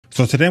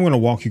So today I'm going to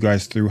walk you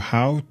guys through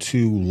how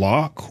to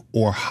lock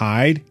or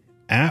hide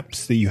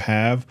apps that you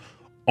have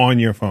on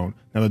your phone.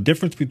 Now, the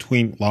difference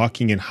between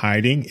locking and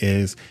hiding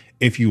is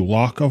if you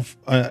lock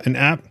an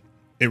app,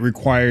 it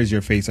requires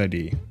your Face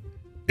ID.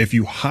 If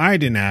you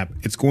hide an app,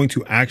 it's going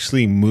to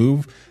actually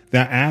move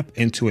that app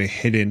into a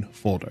hidden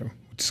folder,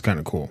 which is kind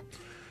of cool.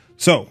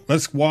 So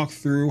let's walk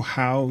through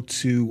how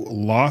to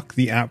lock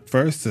the app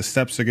first. The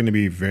steps are going to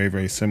be very,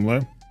 very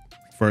similar.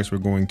 First, we're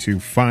going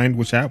to find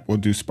which app. We'll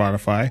do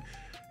Spotify,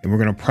 and we're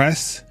going to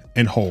press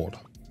and hold.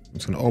 I'm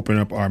just going to open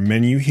up our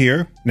menu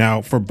here.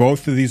 Now, for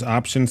both of these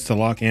options to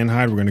lock and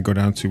hide, we're going to go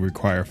down to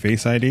require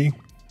Face ID.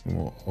 And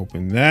we'll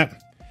open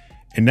that.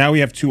 And now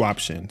we have two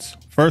options.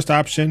 First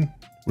option,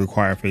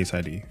 require Face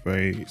ID.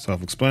 Very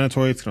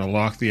self-explanatory. It's going to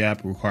lock the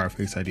app, require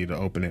Face ID to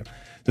open it.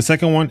 The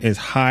second one is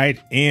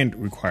hide and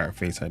require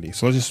Face ID.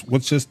 So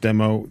let's just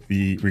demo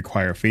the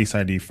require Face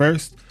ID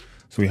first.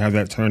 So we have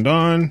that turned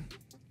on.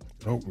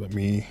 Oh, there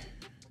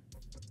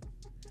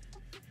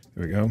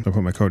we go. I'll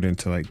put my code in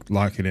to like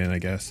lock it in, I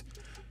guess.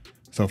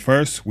 So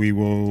first we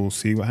will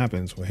see what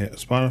happens. We'll hit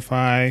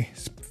Spotify.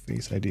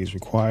 Face ID is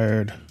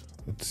required.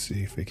 Let's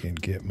see if we can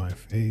get my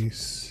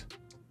face.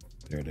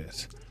 There it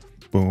is.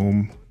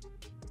 Boom.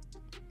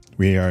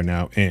 We are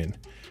now in.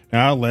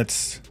 Now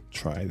let's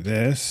try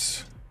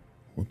this.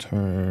 We'll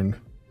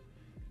turn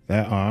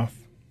that off.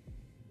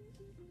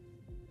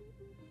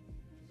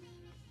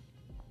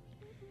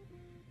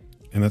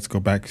 And let's go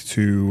back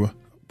to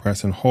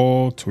press and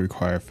hold to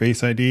require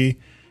Face ID.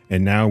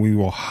 And now we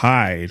will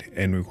hide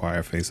and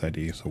require Face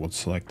ID. So we'll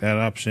select that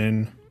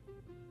option.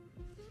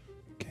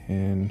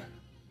 Can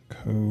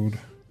code.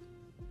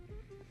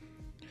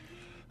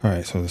 All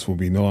right, so this will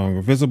be no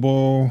longer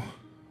visible.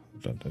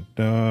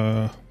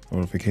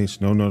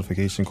 Notification, no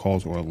notification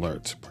calls or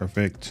alerts.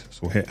 Perfect.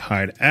 So we'll hit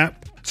hide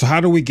app. So how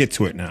do we get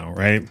to it now,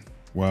 right?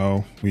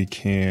 Well, we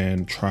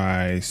can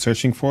try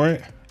searching for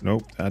it.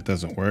 Nope, that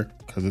doesn't work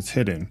because it's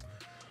hidden.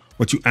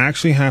 What you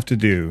actually have to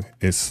do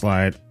is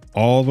slide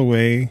all the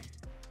way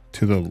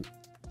to the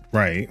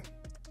right.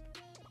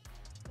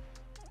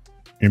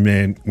 And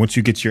then once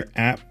you get your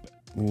app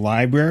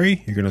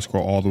library, you're going to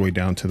scroll all the way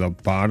down to the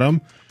bottom.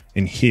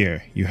 And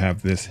here you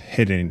have this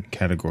hidden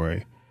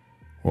category.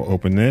 We'll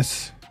open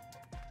this,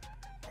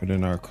 put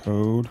in our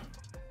code.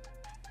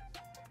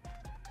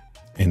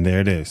 And there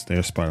it is.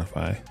 There's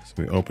Spotify. So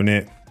we open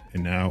it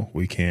and now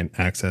we can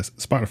access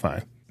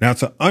Spotify. Now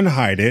to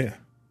unhide it,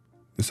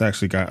 this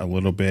actually got a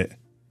little bit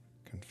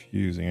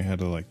confusing. I had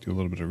to like do a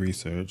little bit of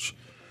research.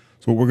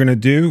 So what we're going to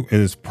do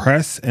is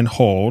press and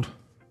hold.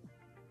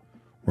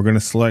 We're going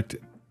to select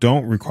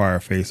don't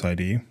require Face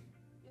ID.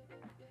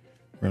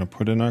 We're going to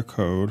put in our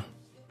code.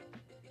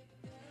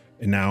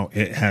 And now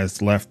it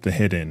has left the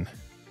hidden.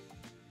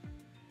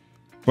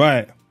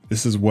 But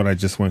this is what I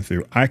just went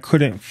through. I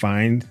couldn't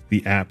find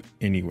the app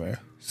anywhere.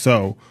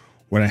 So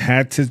what I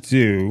had to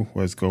do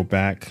was go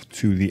back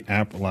to the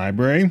app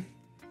library.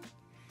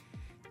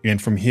 And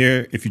from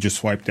here, if you just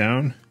swipe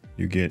down,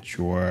 you get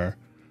your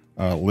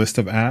list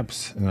of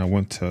apps. And I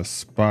went to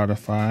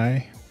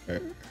Spotify.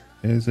 Where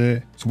is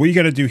it? So what you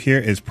got to do here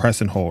is press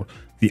and hold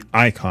the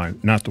icon,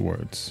 not the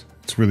words.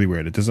 It's really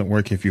weird. It doesn't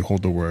work if you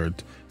hold the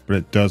word, but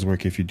it does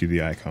work if you do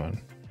the icon.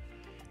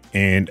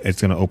 And it's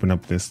going to open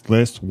up this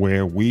list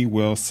where we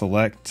will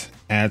select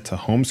add to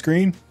home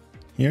screen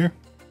here.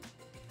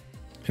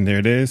 And there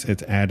it is.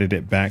 It's added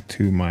it back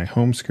to my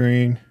home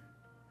screen.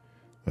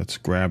 Let's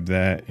grab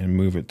that and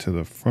move it to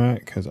the front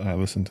because I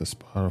listen to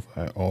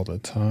Spotify all the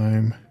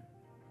time.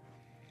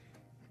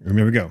 And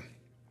there we go.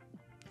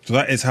 So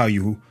that is how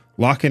you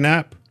lock an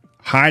app,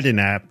 hide an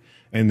app,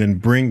 and then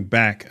bring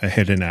back a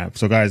hidden app.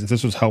 So guys, if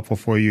this was helpful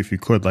for you, if you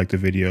could like the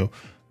video,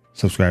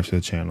 subscribe to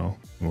the channel,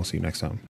 and we'll see you next time.